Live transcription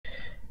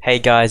Hey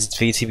guys, it's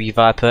VTB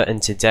Viper,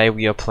 and today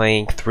we are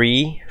playing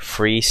 3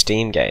 free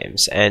Steam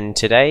games. And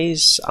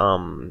today's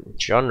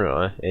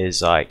genre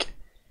is like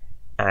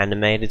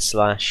animated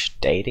slash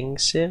dating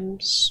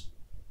sims.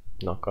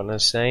 Not gonna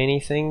say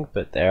anything,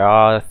 but there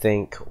are, I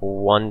think,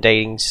 one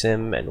dating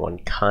sim and one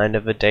kind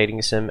of a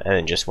dating sim, and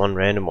then just one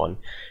random one.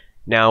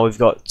 Now we've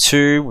got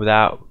 2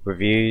 without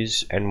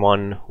reviews and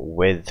 1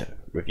 with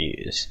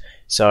reviews.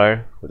 So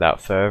without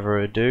further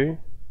ado,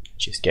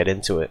 just get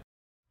into it.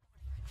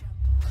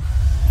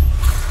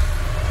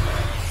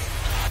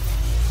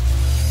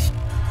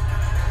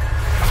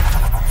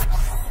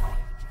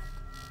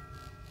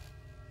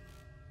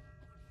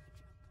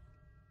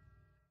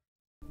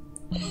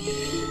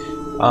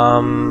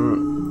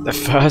 The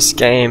first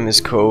game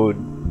is called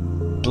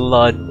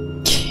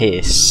Blood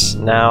Kiss.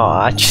 Now,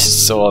 I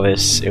just saw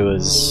this, it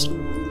was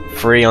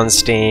free on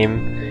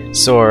Steam,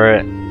 saw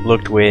it,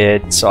 looked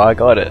weird, so I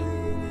got it.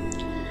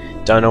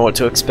 Don't know what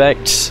to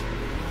expect.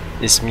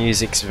 This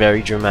music's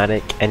very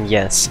dramatic, and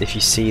yes, if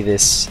you see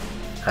this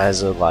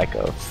as like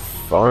a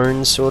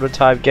phone sort of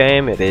type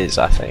game, it is,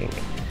 I think.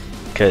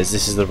 Because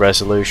this is the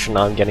resolution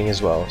I'm getting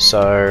as well,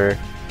 so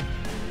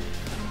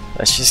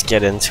let's just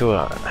get into it,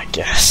 I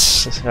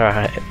guess.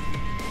 Alright,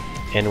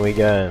 in we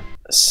go.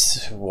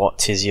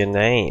 What is your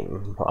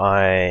name?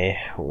 I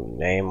will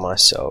name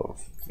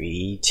myself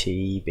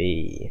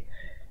VTB.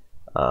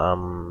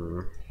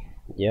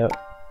 Yep.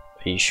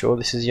 Are you sure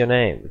this is your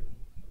name?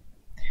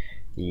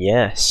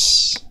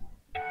 Yes.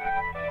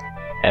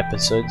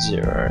 Episode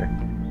 0.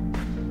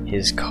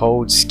 His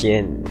cold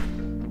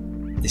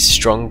skin, the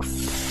strong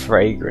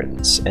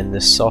fragrance, and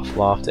the soft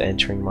laughter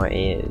entering my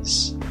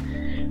ears.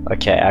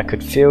 Okay, I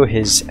could feel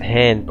his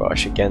hand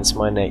brush against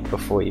my neck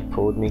before he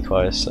pulled me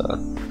closer.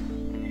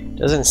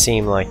 Doesn't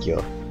seem like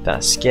you're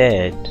that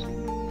scared.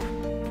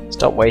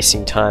 Stop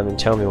wasting time and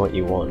tell me what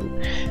you want.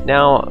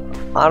 Now,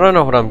 I don't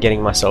know what I'm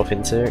getting myself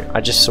into.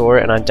 I just saw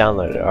it and I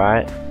downloaded it,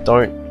 alright?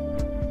 Don't...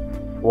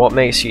 What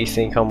makes you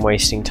think I'm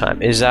wasting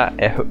time? Is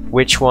that...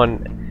 which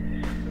one...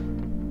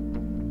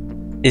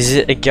 Is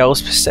it a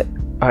girl's perspective?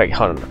 Alright,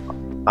 hold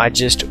on.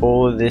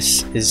 All of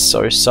this is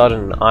so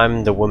sudden.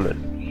 I'm the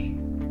woman.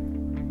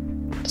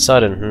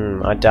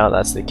 Sudden, I doubt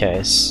that's the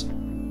case.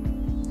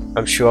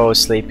 I'm sure I was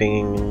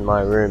sleeping in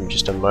my room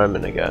just a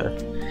moment ago.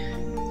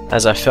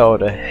 As I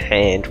felt a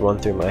hand run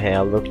through my hair,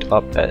 I looked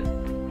up at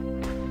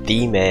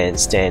the man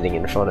standing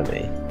in front of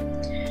me.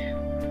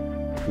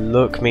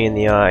 Look me in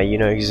the eye, you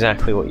know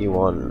exactly what you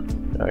want.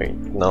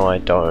 No, I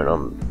don't,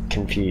 I'm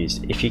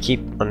confused. If you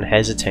keep on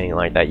hesitating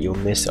like that, you'll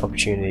miss the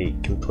opportunity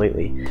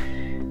completely.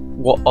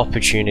 What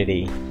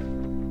opportunity?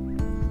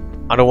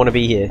 I don't want to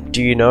be here.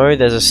 Do you know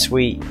there's a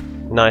sweet,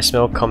 nice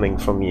smell coming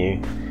from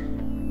you?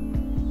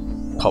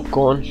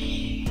 Popcorn?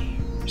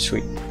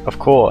 Sweet, of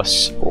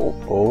course.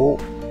 Oh,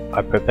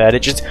 I prepared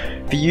it just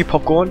for you,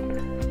 popcorn.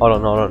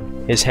 Hold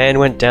on. His hand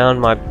went down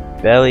my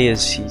belly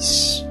as he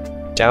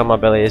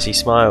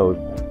smiled,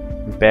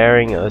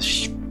 bearing a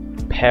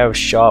pair of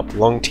sharp,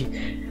 long teeth.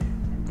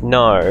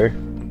 No.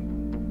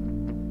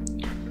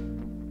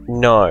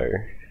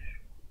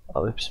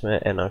 Our lips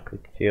met, and I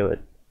could feel a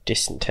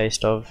distant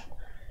taste of.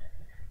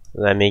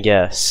 Let me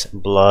guess,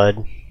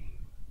 blood.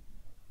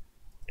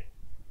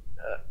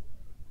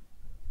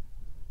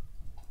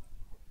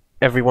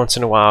 Every once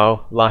in a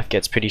while, life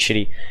gets pretty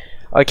shitty.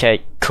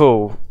 Okay,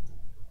 cool.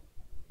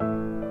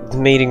 The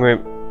meeting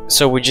room.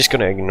 So we're just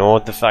gonna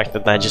ignore the fact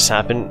that just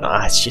happened?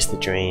 It's just a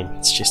dream.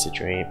 It's just a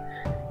dream.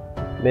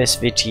 Miss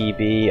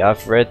VTB,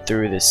 I've read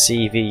through the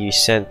CV you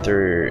sent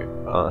through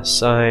our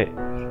site.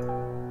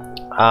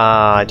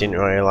 I didn't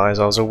realize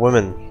I was a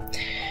woman.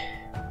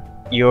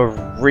 Your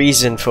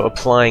reason for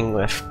applying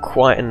left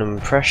quite an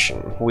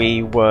impression.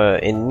 We were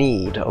in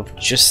need of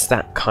just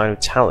that kind of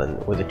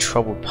talent with a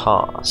troubled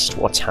past.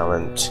 What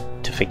talent?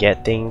 To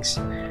forget things?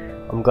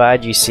 I'm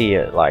glad you see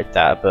it like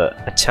that, but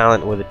a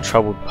talent with a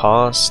troubled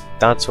past?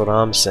 That's what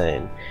I'm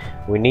saying.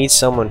 We need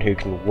someone who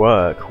can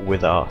work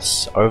with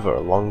us over a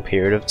long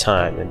period of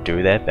time and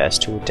do their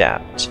best to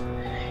adapt.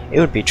 It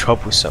would be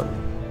troublesome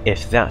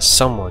if that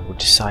someone would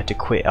decide to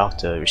quit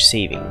after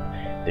receiving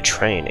the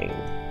training.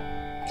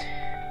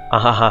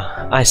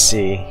 I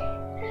see.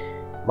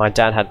 My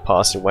dad had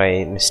passed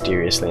away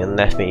mysteriously and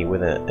left me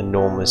with an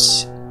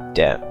enormous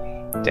debt.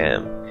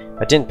 Damn.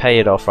 If I didn't pay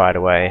it off right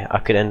away, I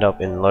could end up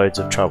in loads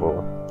of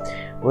trouble.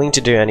 Willing to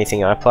do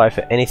anything, I applied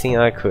for anything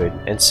I could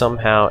and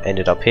somehow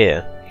ended up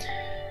here.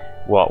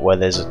 What, where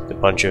there's a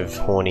bunch of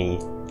horny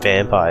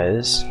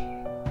vampires?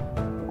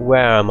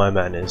 Where are my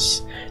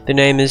manners? The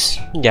name is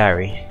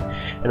Gary,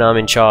 and I'm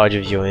in charge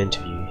of your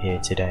interview here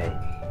today.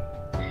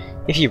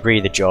 If you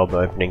read the job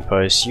opening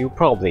post, you're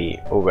probably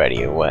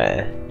already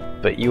aware,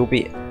 but you'll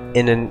be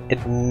in an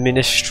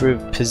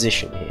administrative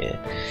position here.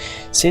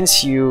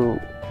 Since you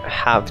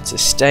have to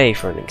stay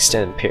for an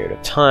extended period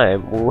of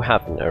time, we'll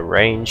have to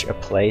arrange a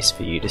place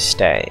for you to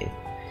stay.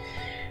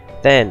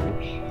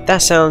 Then,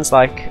 that sounds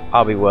like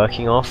I'll be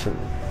working often,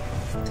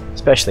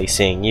 especially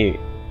seeing you,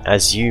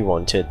 as you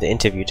wanted the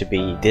interview to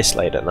be this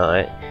late at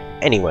night.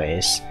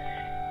 Anyways,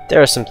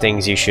 There are some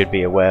things you should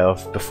be aware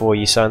of before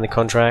you sign the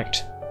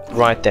contract.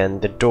 Right then,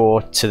 the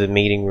door to the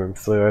meeting room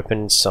flew open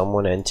and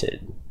someone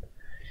entered.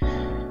 How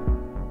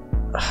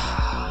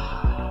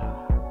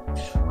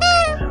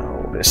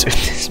is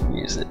this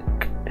music?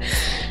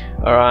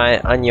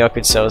 Alright, I knew I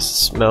could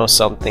smell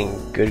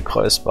something good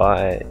close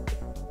by.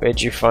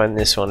 Where'd you find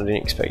this one? I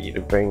didn't expect you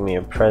to bring me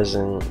a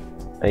present.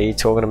 Are you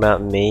talking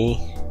about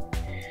me?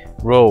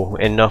 Rule,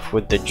 enough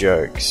with the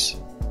jokes.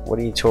 What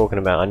are you talking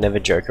about? I never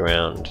joke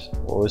around.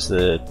 What was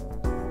the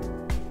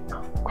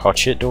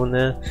crotchet doing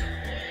there?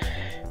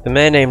 The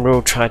man named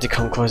Rule tried to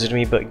come closer to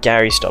me, but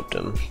Gary stopped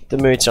him. The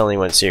mood suddenly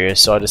went serious,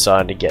 so I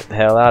decided to get the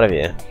hell out of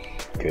here.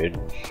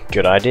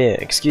 Good idea.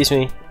 Excuse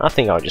me, I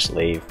think I'll just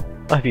leave.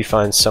 I hope you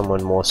find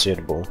someone more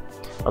suitable.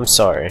 I'm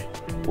sorry.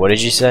 What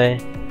did you say?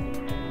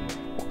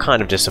 What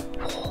kind of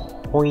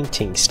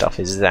disappointing stuff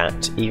is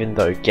that, even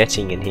though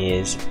getting in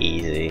here is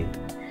easy?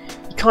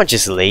 You can't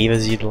just leave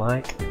as you'd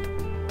like.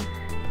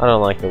 I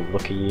don't like the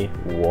look of you.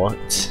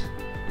 What?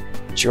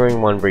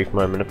 During one brief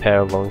moment, a pair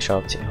of long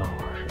sharp teeth. Oh,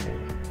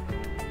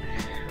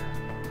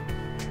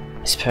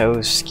 his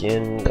pale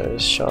skin,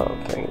 those sharp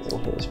fangs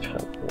in his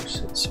palpable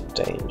sense of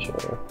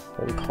danger.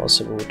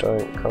 Impossible,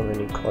 don't come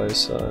any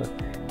closer.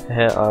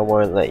 I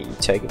won't let you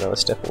take another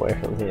step away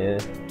from here.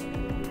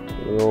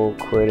 We'll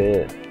quit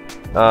it.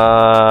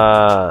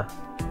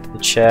 The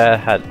chair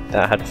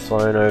that had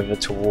flown over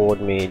toward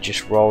me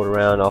just rolled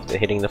around after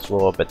hitting the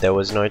floor, but there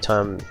was no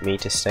time for me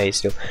to stay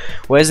still.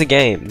 Where's the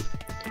game?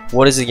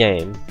 What is the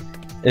game?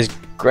 As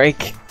Greg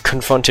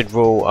confronted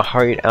Rule, I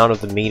hurried out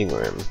of the meeting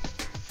room.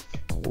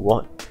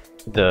 What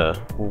the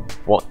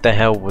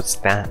hell was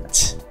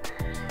that?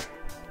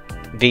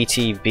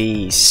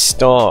 VTB,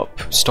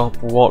 stop.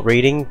 Stop what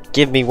reading?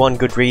 Give me one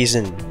good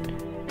reason.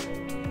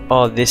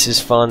 Oh, this is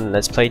fun.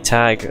 Let's play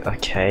tag.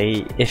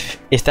 Okay, if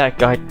that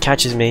guy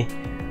catches me,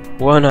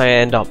 won't I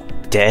end up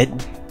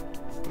dead?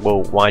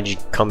 Well, why'd you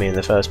come here in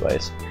the first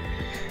place?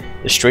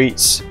 The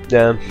streets,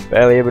 damn,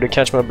 barely able to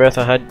catch my breath.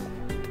 I had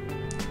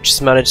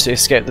just managed to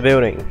escape the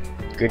building.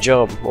 Good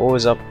job. What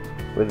was up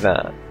with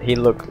that? He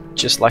looked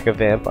just like a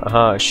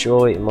vampire.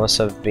 Surely it must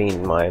have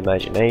been my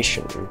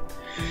imagination.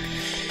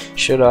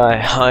 Should I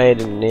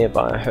hide in a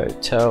nearby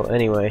hotel?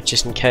 Anyway,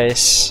 just in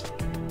case.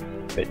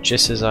 But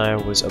just as I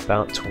was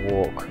about to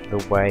walk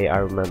the way I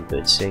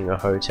remembered seeing a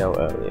hotel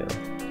earlier,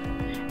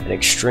 an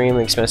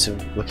extremely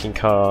expensive looking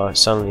car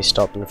suddenly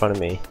stopped in front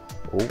of me.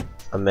 Ooh,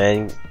 a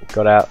man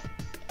got out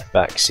the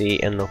back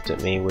seat and looked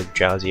at me with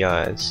drowsy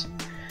eyes.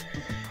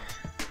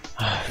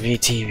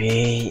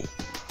 VTV.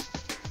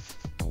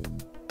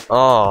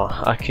 Oh,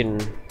 I can...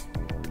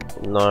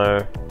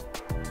 No.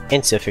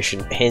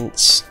 Insufficient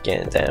hints.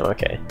 Damn,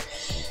 okay.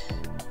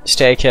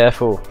 Stay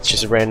careful. It's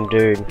just a random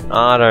dude.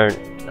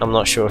 I'm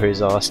not sure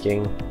who's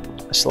asking.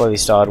 I slowly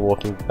started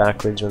walking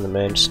backwards when the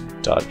man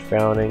started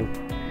frowning.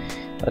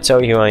 I'll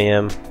tell you who I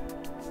am.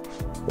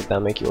 Would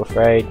that make you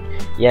afraid?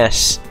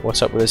 Yes.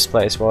 What's up with this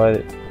place?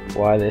 Why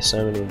are there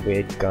so many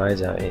weird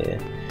guys out here?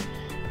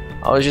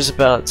 I was just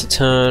about to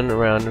turn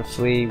around and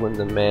flee when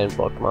the man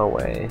blocked my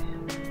way.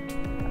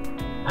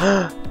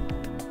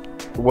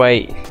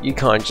 Wait, you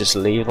can't just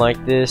leave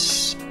like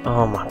this.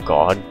 Oh my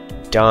god.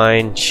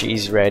 Dine,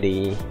 she's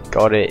ready.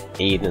 Got it,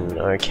 Eden.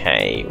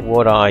 Okay,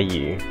 what are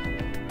you?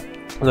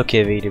 Look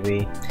here,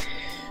 VTB.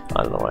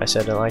 I don't know why I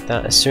said it like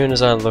that. As soon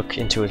as I looked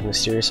into his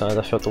mysterious eyes,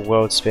 I felt the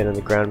world spin and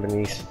the ground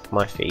beneath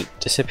my feet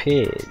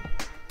disappeared.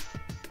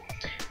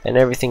 Then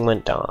everything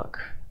went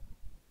dark.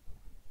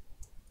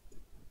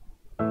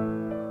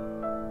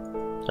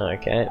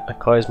 Okay, I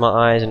closed my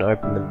eyes and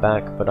opened them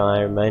back, but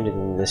I remained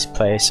in this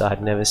place I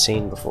had never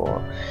seen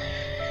before.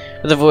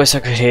 But the voice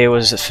I could hear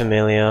was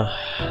familiar.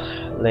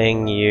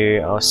 Ling Yu,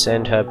 I'll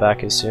send her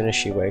back as soon as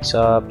she wakes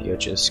up. You're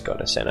just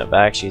gotta send her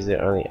back. She's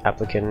the only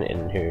applicant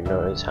in who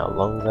knows how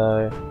long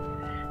though.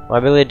 My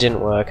ability didn't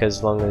work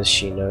as long as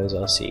she knows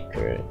our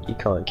secret. You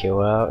can't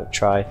kill her.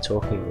 Try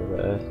talking with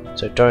her.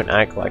 So don't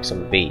act like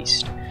some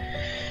beast.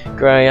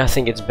 Gray, I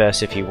think it's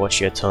best if you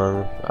watch your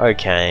tongue.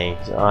 Okay,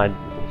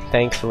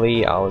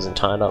 thankfully I wasn't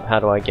tied up. How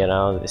do I get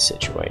out of this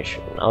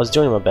situation? I was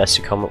doing my best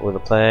to come up with a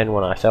plan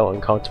when I felt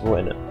uncomfortable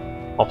and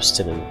an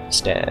obstinate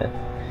stare.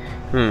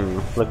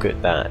 Look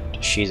at that.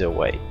 She's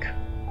awake.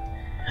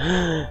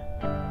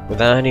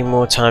 Without any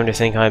more time to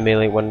think, I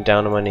immediately went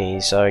down on my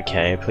knees.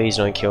 Okay, please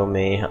don't kill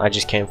me. I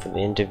just came for the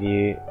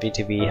interview.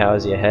 VTB,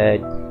 how's your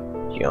head?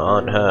 You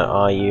aren't hurt,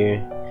 are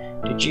you?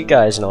 Did you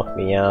guys knock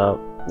me out?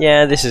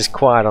 Yeah, this is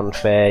quite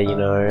unfair, you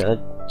know.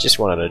 I just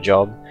wanted a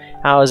job.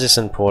 How is this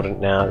important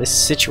now? This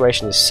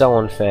situation is so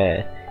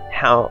unfair.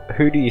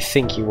 Who do you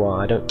think you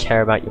are? I don't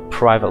care about your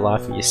private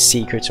life or your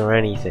secrets or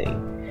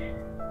anything.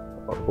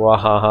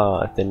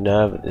 Wahaha, the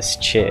nerve of this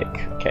chick.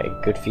 Okay,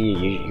 good for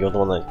you. You're the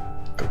one that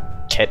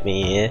kept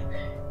me here.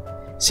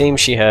 Seems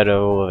she heard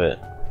all of it.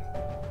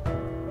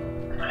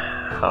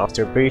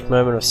 After a brief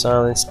moment of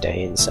silence,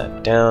 Dane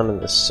sat down on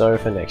the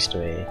sofa next to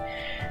me.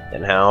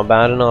 Then how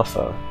about an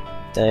offer?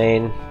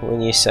 Dane, when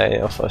you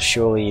say offer,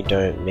 surely you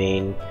don't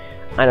mean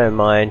I don't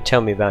mind,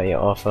 tell me about your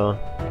offer.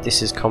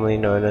 This is commonly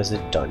known as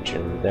a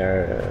dungeon.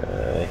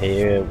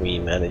 Here we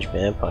manage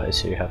vampires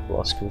who have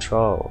lost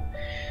control.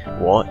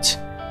 What?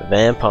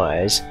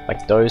 Vampires?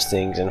 Like those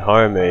things in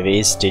horror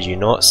movies? Did you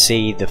not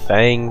see the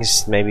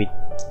fangs? Maybe...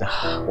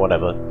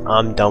 whatever.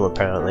 I'm dumb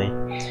apparently.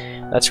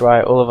 That's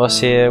right, all of us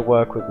here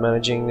work with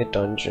managing the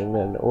dungeon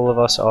and all of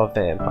us are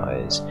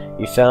vampires.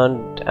 You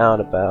found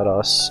out about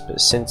us, but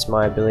since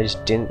my abilities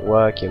didn't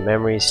work, your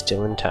memory is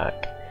still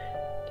intact.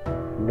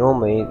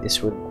 Normally,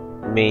 this would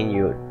mean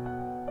you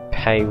would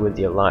pay with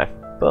your life,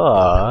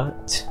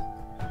 but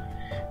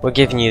we're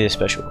giving you this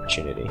special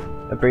opportunity.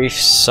 A brief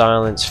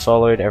silence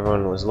followed,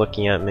 everyone was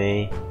looking at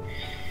me.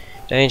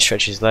 Dane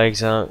stretched his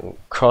legs out and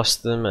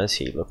crossed them as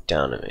he looked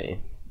down at me.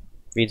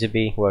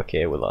 B2B, work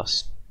here with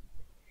us.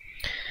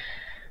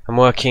 I'm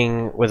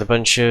working with a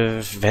bunch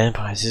of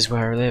vampires, this is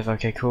where I live,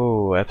 okay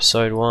cool,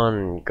 episode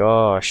 1,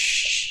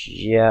 gosh,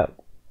 yep,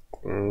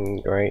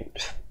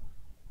 great.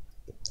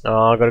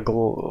 Oh,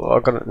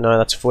 no,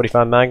 that's a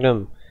 45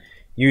 Magnum,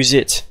 use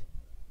it.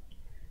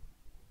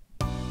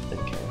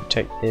 Okay,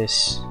 take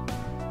this,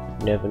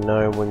 never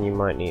know when you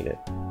might need it,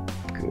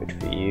 good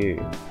for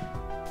you.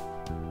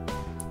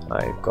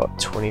 I've got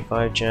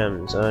 25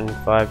 gems, earn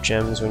 5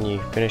 gems when you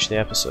finish the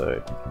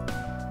episode.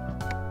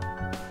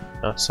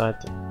 Outside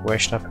the... where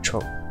should I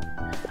patrol?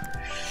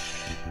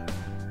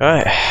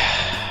 Alright,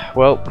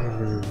 well,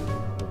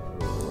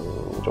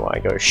 do I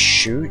go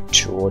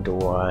shoot or do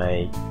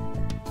I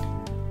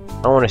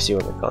want to see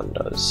what the gun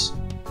does.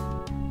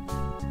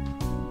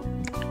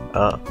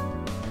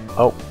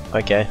 Oh,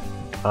 okay,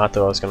 I thought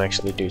I was gonna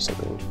actually do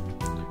something.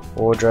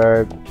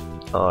 Wardrobe,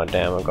 oh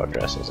damn, I've got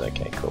dresses,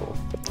 okay cool.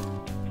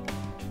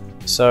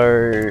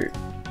 So,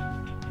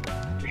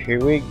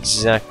 who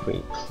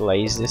exactly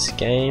plays this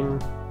game?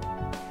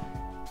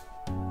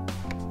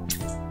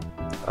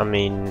 I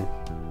mean,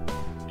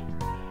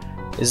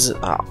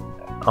 I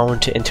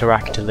want to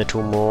interact a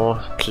little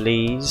more,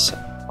 please.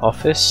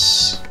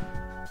 Office?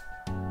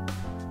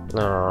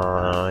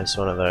 Oh, it's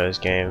one of those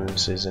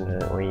games, isn't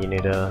it, where you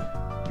need to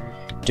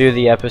do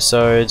the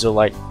episodes or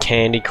like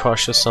Candy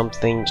Crush or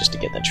something just to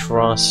get the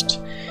trust.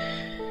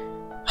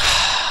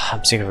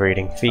 I'm sick of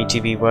reading.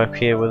 VTV work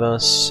here with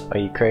us. Are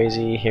you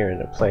crazy? Here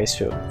in a place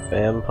filled with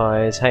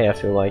vampires. Hey, I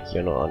feel like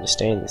you're not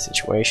understanding the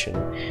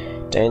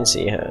situation.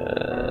 Dancy,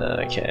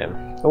 okay.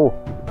 Oh.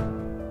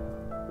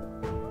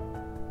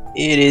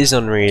 It is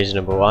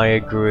unreasonable, I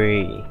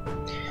agree.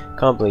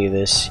 Can't believe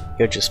this.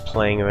 You're just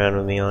playing around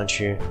with me, aren't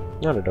you?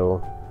 Not at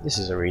all. This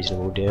is a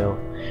reasonable deal.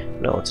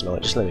 No, it's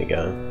not. Just let me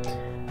go.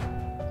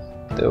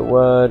 The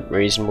word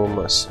reasonable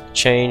must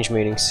change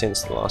meaning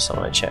since the last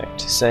time I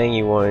checked. Saying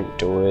you won't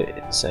do it,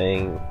 it's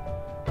saying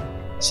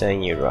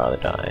you'd rather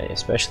die,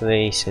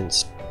 especially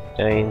since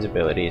Dane's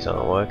abilities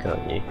aren't working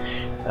on you.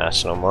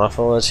 That's not my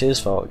fault, it's his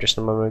fault. Just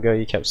a moment ago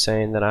you kept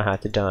saying that I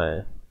had to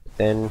die.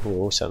 Then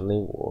Will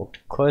suddenly walked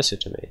closer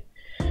to me.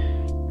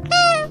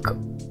 Fuck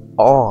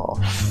off.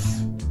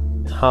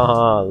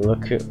 Haha,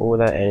 look at all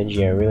that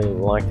energy, I really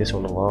like this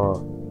one a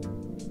lot.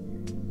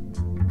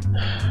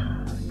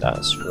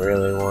 That's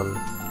really one.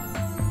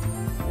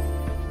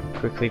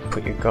 Quickly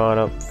put your guard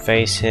up,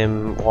 face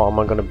him. What, am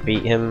I gonna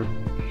beat him?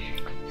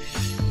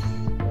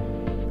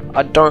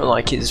 I don't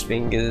like his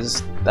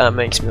fingers, that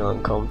makes me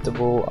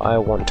uncomfortable. I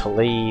want to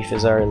leave,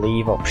 is there a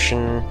leave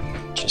option?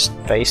 Just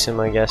face him,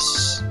 I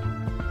guess.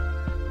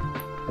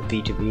 A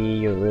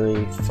B2B, you're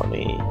really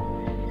funny.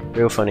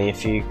 Real funny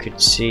if you could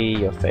see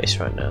your face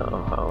right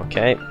now.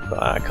 Okay,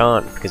 but I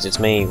can't because it's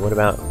me, what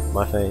about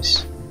my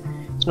face?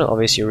 It's not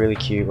obvious you're really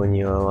cute when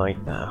you're like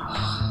that.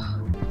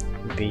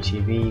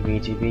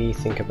 BTB,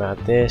 think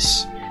about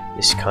this.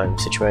 This kind of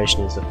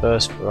situation is the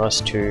first for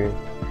us too.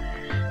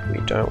 We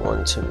don't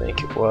want to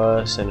make it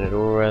worse, and it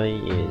already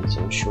is.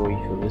 I'm sure you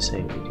feel the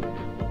same,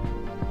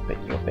 BTB. But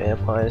you're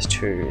vampires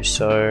too,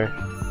 so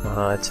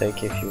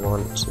take if you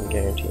want some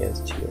guarantee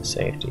as to your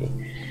safety.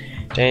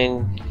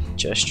 Dane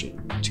gestured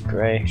to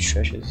Grey, who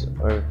stretches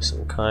over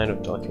some kind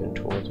of document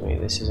towards me.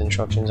 This is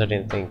instructions. I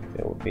didn't think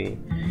there would be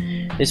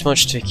this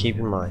much to keep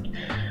in mind.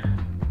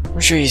 I'm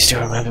sure you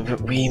still remember,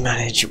 but we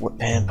manage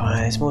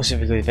vampires, more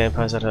specifically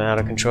vampires that are out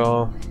of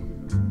control.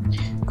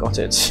 Got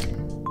it.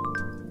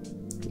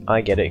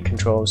 I get it,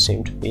 controls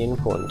seem to be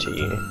important to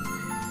you.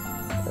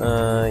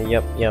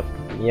 Yep,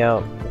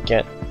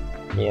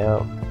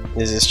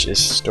 This is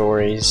just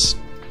stories.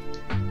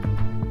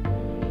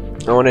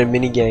 I want a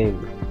mini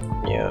game.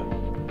 Yeah.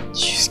 You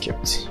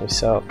skipped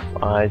yourself.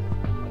 I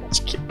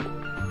skipped.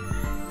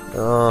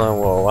 Oh,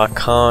 well, I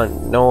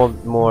can't know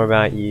more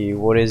about you.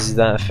 What is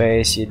that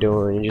face you're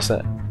doing? You're just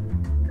like...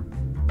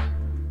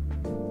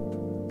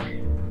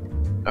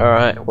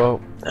 Alright,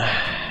 well...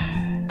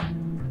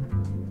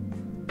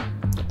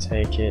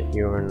 Take it,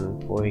 you're an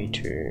employee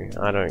too.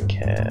 I don't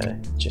care.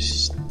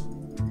 Just...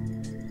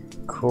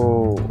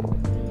 Cool.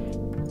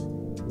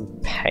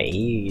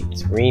 Paid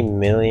 3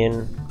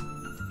 million.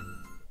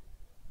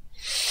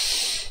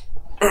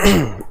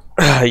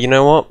 You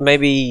know what?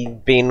 Maybe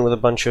being with a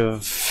bunch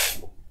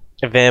of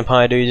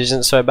vampire dudes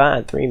isn't so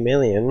bad. 3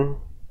 million.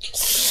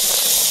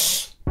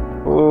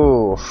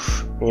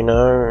 You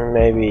know,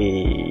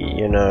 maybe,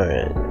 you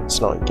know,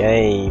 it's not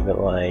gay, but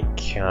like,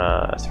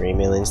 3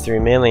 million's 3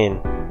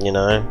 million, you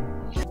know?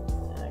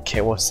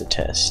 Okay, what's the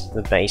test?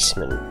 The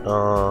basement.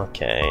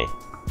 Okay.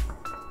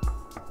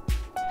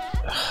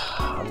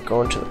 I'm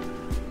going to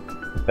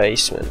the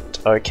basement.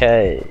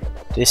 Okay,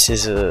 this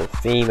is a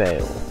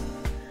female.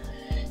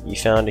 You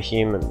found a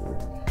human.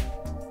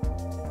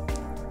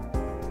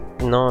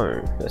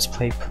 No, let's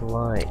play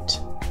polite.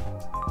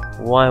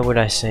 Why would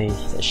I say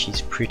that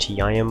she's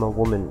pretty? I am a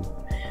woman.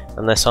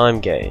 Unless I'm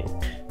gay.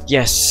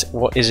 Yes,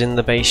 what is in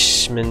the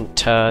basement?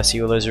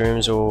 See all those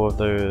rooms, or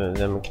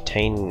them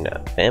contain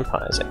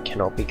vampires that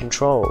cannot be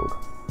controlled.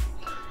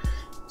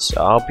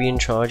 So I'll be in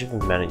charge of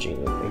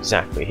managing them.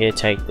 Exactly. Here,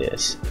 take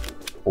this.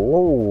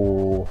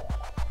 Oh,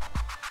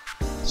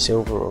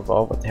 silver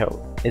revolver. What the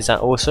hell? Is that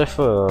also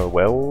for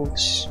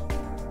werewolves?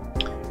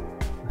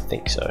 I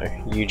think so.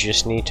 You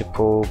just need to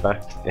pull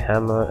back the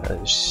hammer,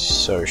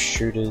 so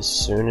shoot as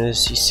soon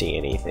as you see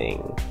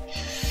anything.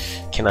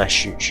 Can I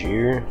shoot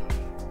you?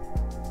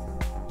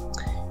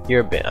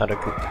 You're a bit out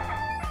of control.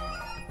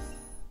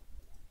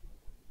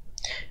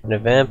 And a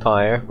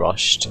vampire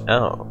rushed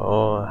out.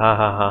 Oh, ha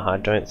ha ha ha,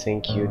 don't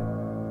think you'd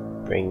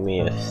bring me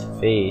a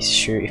feast.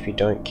 Shoot, if you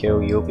don't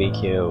kill, you'll be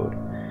killed.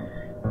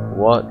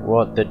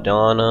 What the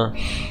Donna?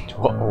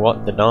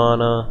 What the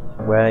Donna?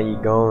 Where are you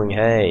going?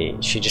 Hey,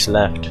 she just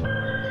left.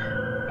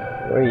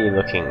 Where are you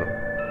looking?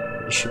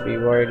 You should be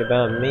worried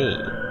about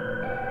me.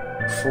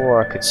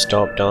 Before I could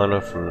stop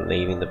Donna from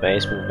leaving the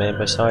basement, the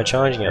vampire started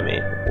charging at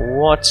me.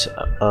 What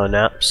an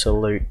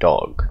absolute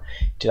dog.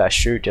 Did I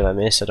shoot? Did I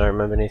miss? I don't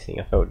remember anything.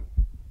 I felt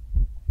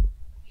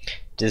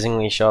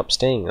dizzyingly sharp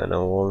sting and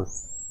a warm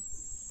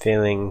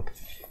feeling.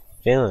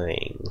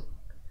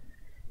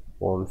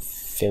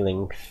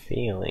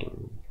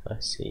 I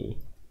see.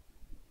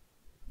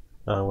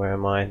 Oh, where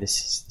am I? This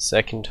is the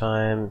second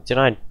time. Did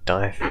I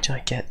die? Did I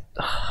get...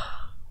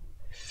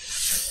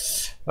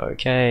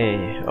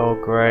 Okay, oh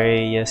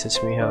Grey, yes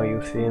it's me, how are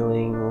you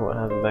feeling? What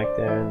happened back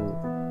there? And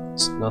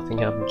nothing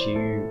happened to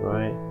you,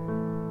 right?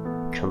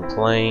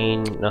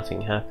 Complain, nothing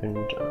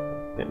happened.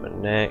 Bit my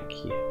neck,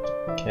 you have to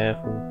be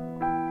careful.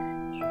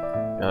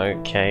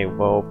 Okay,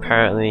 well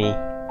apparently...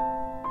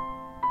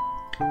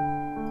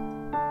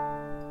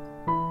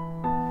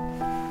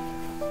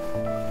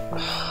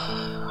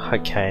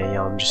 Okay,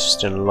 I'm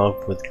just in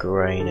love with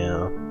Grey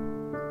now.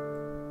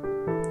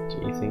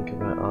 Do you think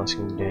about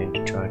asking Dan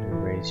to try to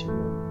raise you?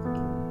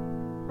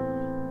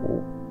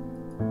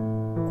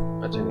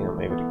 I don't think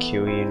I'm able to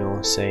kill you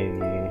nor save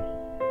you.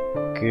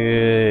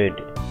 Good.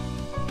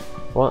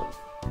 What?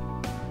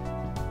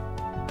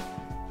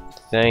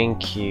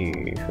 Thank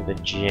you for the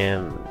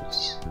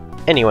gems.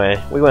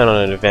 Anyway, we went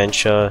on an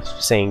adventure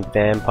seeing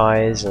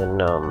vampires,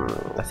 and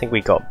I think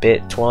we got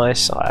bit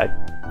twice. I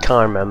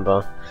can't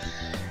remember.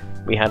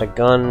 We had a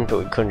gun, but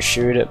we couldn't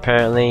shoot it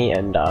apparently,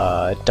 and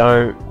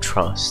don't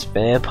trust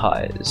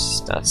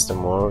vampires. That's the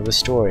moral of the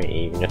story,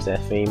 even if they're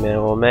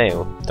female or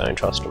male. Don't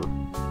trust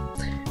them.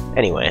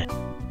 Anyway.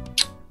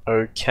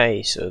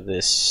 Okay, so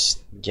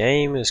this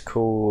game is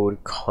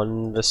called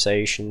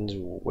Conversations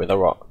with a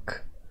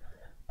Rock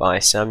by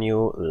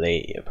Samuel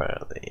Lee,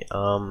 apparently.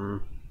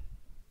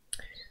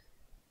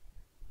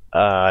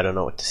 I don't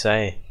know what to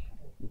say.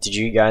 Did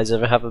you guys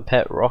ever have a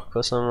pet rock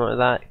or something like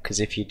that? Because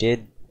if you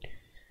did,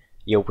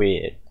 you're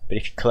weird, but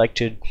if you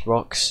collected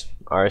rocks,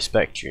 I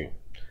respect you.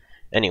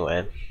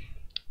 Anyway,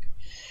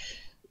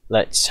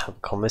 let's have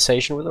a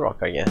conversation with a rock,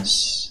 I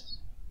guess.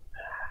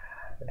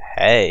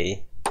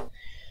 Hey.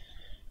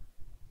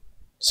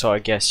 So I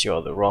guess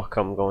you're the rock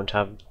I'm going to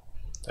have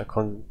a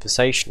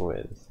conversation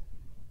with.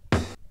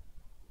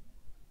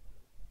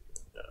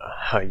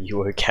 Are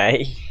you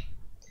okay?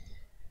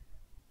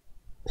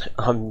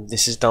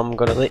 This is dumb, I'm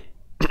gonna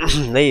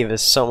leave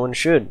as someone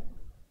should.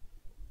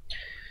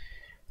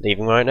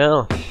 Leaving right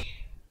now.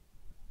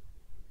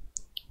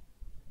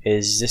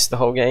 Is this the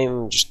whole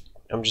game?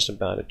 I'm just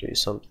about to do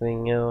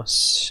something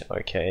else.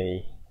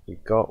 Okay, you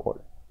got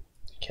what?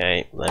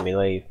 Okay, let me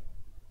leave.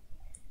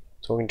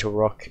 Talking to a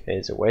rock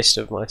is a waste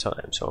of my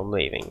time, so I'm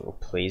leaving.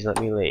 Please let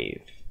me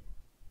leave.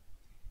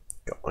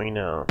 Going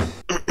now.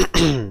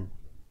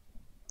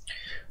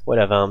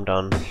 Whatever, I'm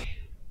done.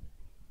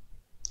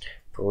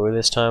 For all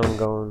this time I'm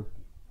going.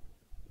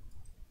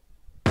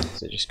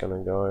 Is it just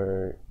gonna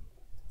go?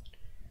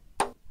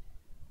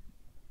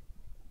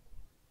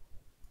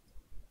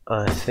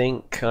 I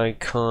think I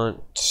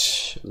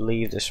can't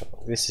leave this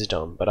one. This is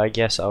dumb, but I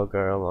guess I'll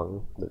go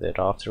along with it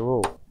after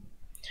all.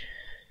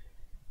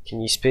 Can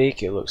you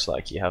speak? It looks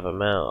like you have a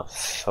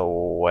mouth.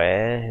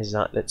 Where is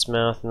that its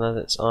mouth and that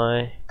its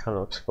eye? Kind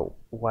of looks like a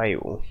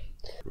whale.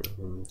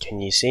 Can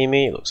you see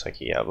me? It looks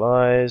like you have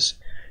eyes.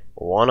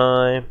 One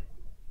eye.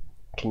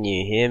 Can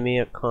you hear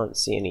me? I can't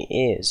see any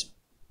ears,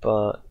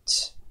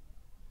 but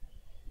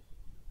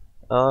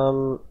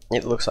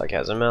it looks like it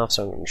has a mouth,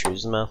 so I'm going to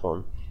choose the mouth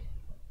one.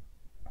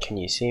 Can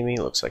you see me?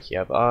 It looks like you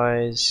have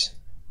eyes.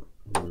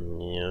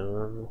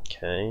 Yeah,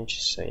 okay,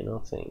 just say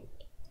nothing.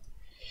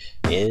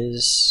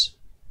 Is...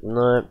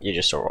 Nope, you're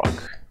just a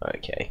rock.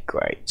 Okay,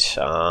 great.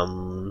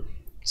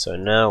 So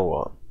now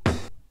what?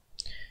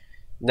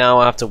 Now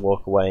I have to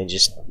walk away and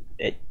just...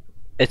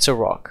 It's a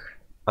rock.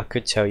 I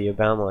could tell you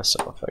about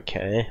myself,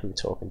 okay? I'm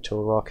talking to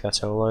a rock, that's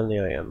how lonely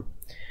I am.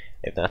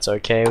 If that's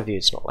okay with you,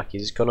 it's not like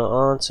he's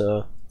gonna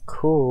answer.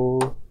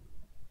 Cool.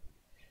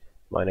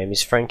 My name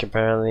is Frank,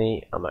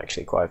 apparently. I'm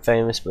actually quite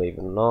famous, believe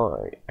it or not.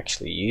 I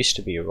actually used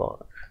to be a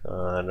rock.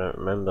 I don't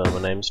remember,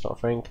 my name's not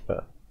Frank,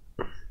 but...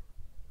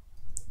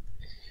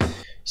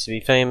 used to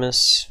be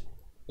famous.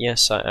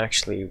 Yes, I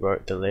actually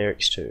wrote the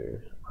lyrics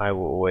to I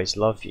Will Always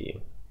Love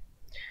You.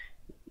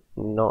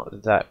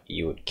 Not that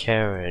you would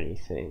care or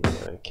anything,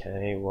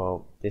 okay?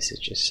 Well, this is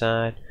just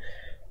sad.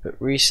 But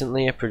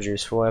recently I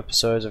produced 4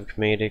 episodes of a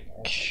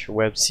comedic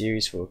web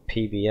series for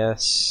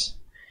PBS.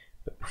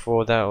 But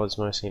before that I was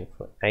mostly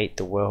for Ate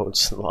the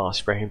World's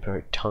Last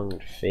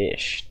Rainbow-Tongued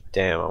Fish.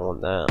 Damn, I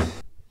want that.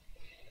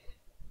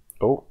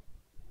 Oh.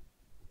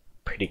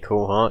 Pretty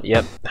cool, huh?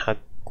 Yep, had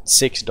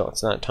 6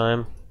 dots that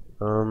time.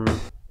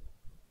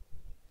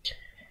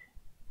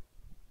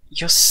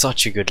 You're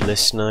such a good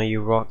listener,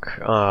 you rock.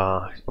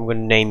 I'm gonna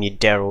name you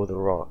Daryl the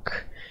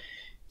Rock.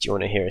 Do you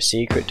want to hear a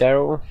secret,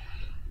 Daryl?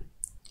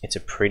 It's a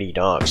pretty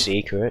dark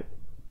secret,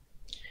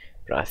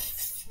 but I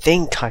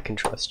think I can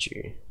trust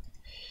you.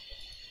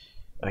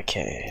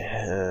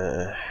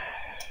 Okay.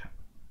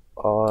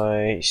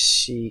 I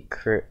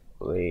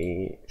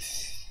secretly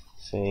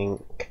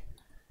think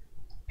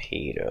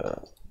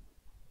Peter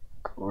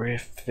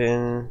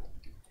Griffin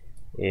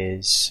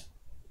is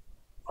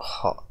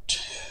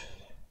hot.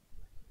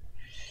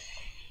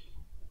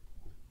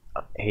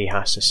 He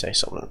has to say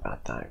something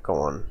about that. Go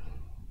on.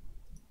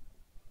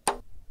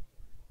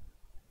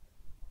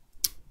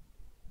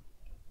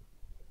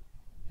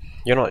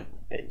 You're not...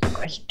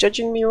 Are you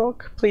judging me,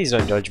 Rock? Please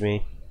don't judge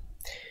me.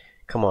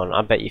 Come on,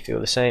 I bet you feel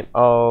the same.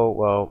 Oh,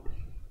 well...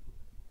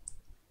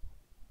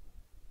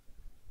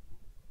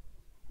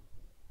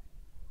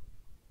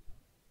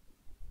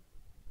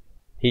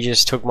 He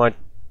just took my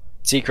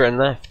secret and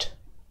left.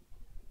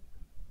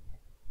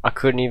 I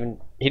couldn't even...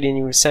 He didn't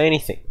even say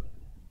anything.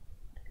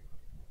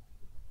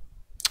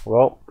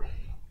 Well,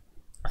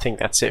 I think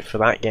that's it for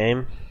that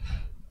game.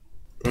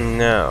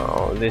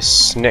 Now,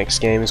 this next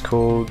game is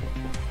called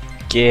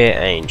Gear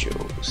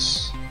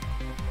Angels.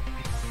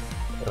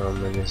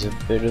 And there's a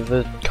bit of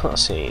a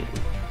cutscene.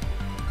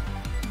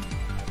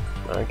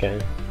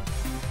 Okay.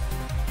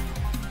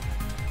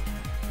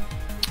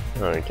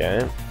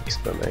 Okay.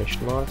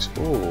 Exclamation marks.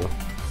 Ooh.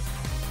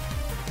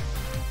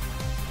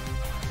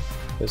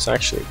 It's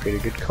actually a pretty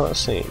good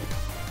cutscene.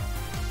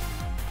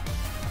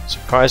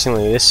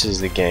 Surprisingly, this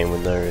is the game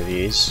with no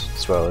reviews,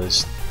 as well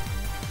as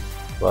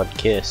Blood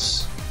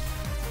Kiss.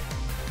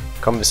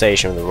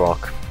 Conversation with the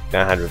Rock,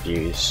 that had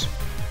reviews,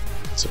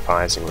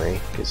 surprisingly,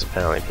 because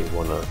apparently people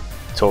want to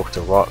talk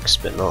to rocks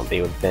but not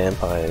be with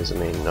vampires. I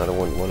mean, I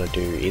wouldn't want to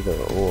do either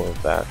or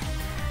of that,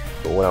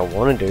 but what I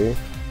want to do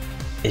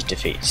is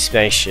defeat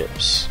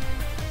spaceships.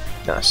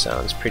 That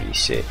sounds pretty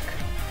sick.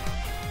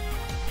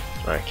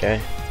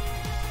 Okay.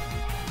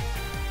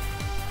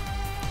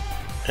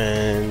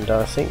 And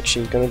I think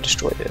she's gonna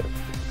destroy it.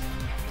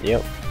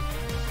 Yep.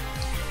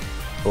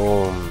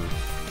 Boom.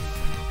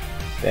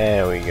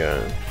 There we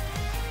go.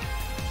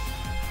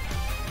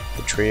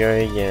 The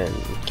trio again.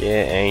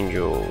 Gear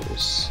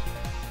Angels.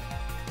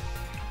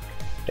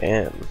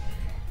 Damn.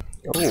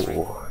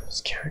 Oh,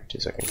 there's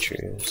characters I can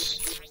choose.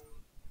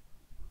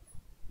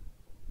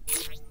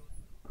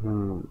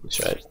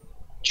 Should I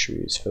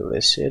choose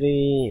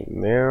Felicity,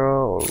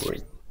 Mira, or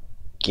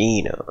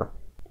Regina?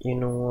 You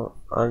know what?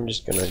 I'm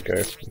just gonna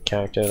go for the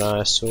character that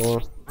I saw.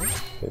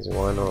 Because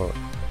why not?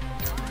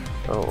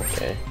 Oh,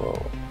 okay.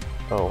 Well.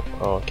 Oh,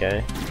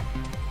 okay.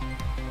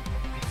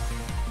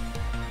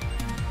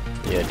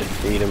 Yeah,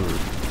 defeat him.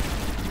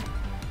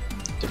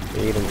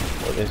 Defeat him.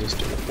 What does this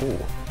do? Ooh.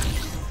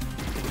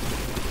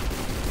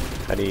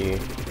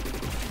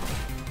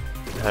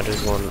 How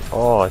does one...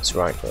 Oh, it's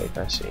right click,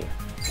 I see.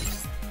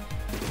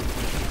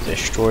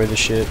 Destroy the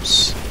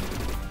ships.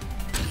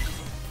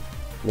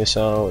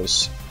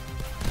 Missiles.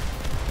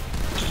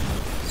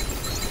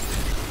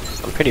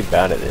 I'm pretty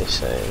bad at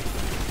this, eh?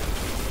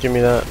 Give me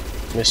that.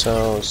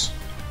 Missiles.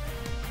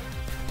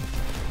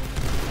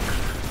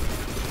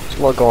 There's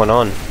a lot going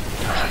on.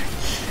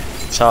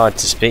 It's hard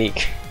to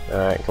speak.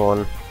 Alright, go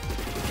on.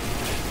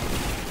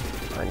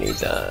 I need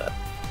that.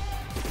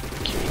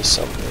 Give me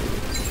something.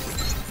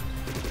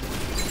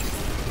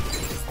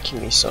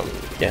 Give me some.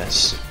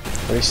 Yes.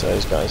 At least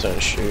those guys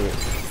don't shoot.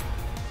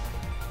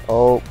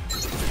 Oh.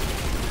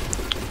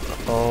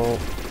 Oh.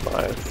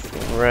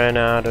 I've ran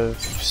out of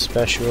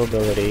special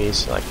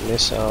abilities like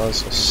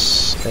missiles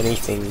or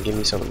anything. Give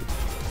me something.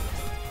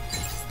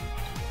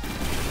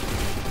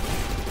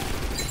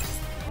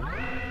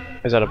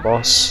 Is that a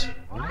boss?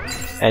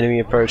 Enemy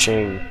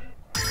approaching.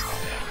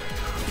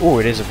 Oh,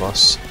 it is a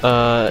boss.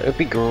 It would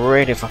be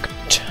great if I could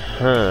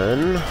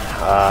turn,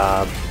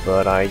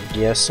 but I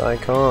guess I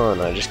can't.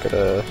 I just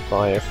gotta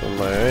fire from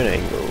my own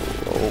angle.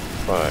 Oh,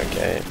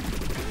 okay.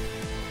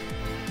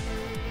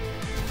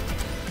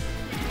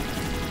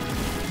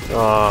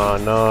 Oh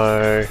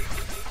no.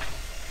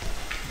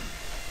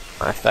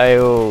 I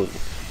failed.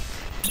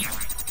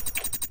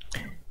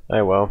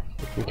 Oh well.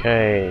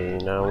 Okay,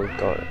 now we've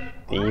got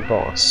the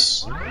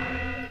boss.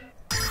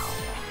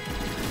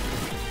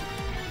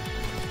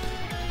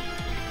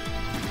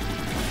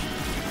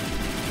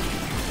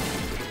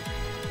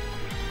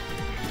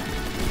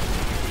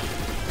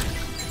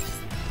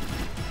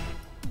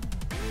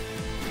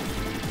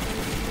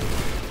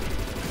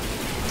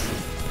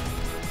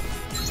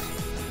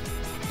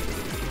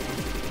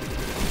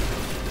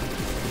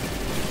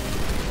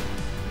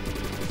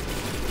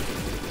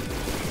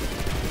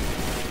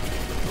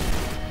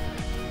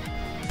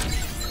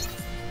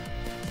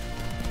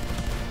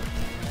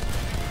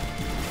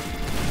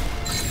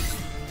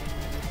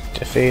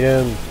 Defeat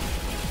him.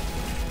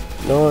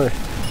 No.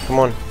 Come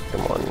on.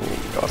 Come on.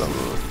 You got him.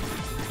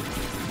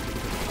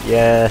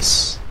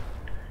 Yes.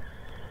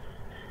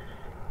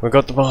 We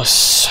got the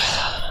boss.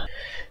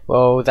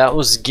 Well, that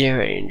was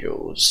Gear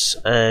Angels.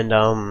 And,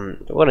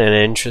 what an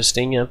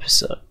interesting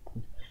episode.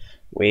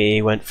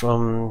 We went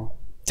from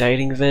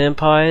dating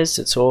vampires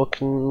to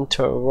talking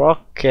to a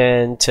rock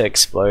and to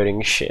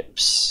exploding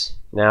ships.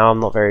 Now, I'm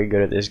not very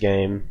good at this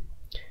game.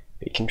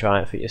 But you can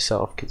try it for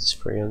yourself because it's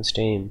free on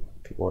Steam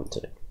if you want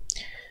to.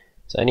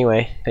 So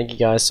anyway, thank you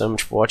guys so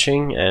much for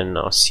watching, and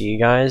I'll see you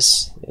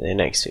guys in the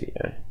next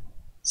video.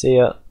 See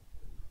ya!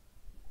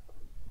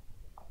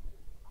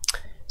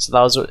 So that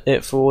was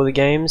it for all the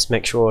games.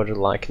 Make sure to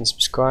like and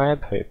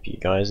subscribe. Hope you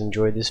guys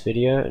enjoyed this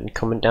video, and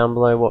comment down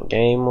below what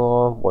game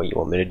or what you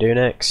want me to do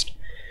next.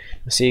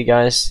 I'll see you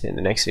guys in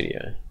the next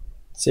video.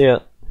 See ya!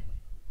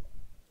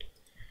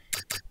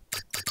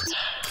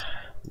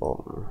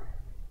 Boom.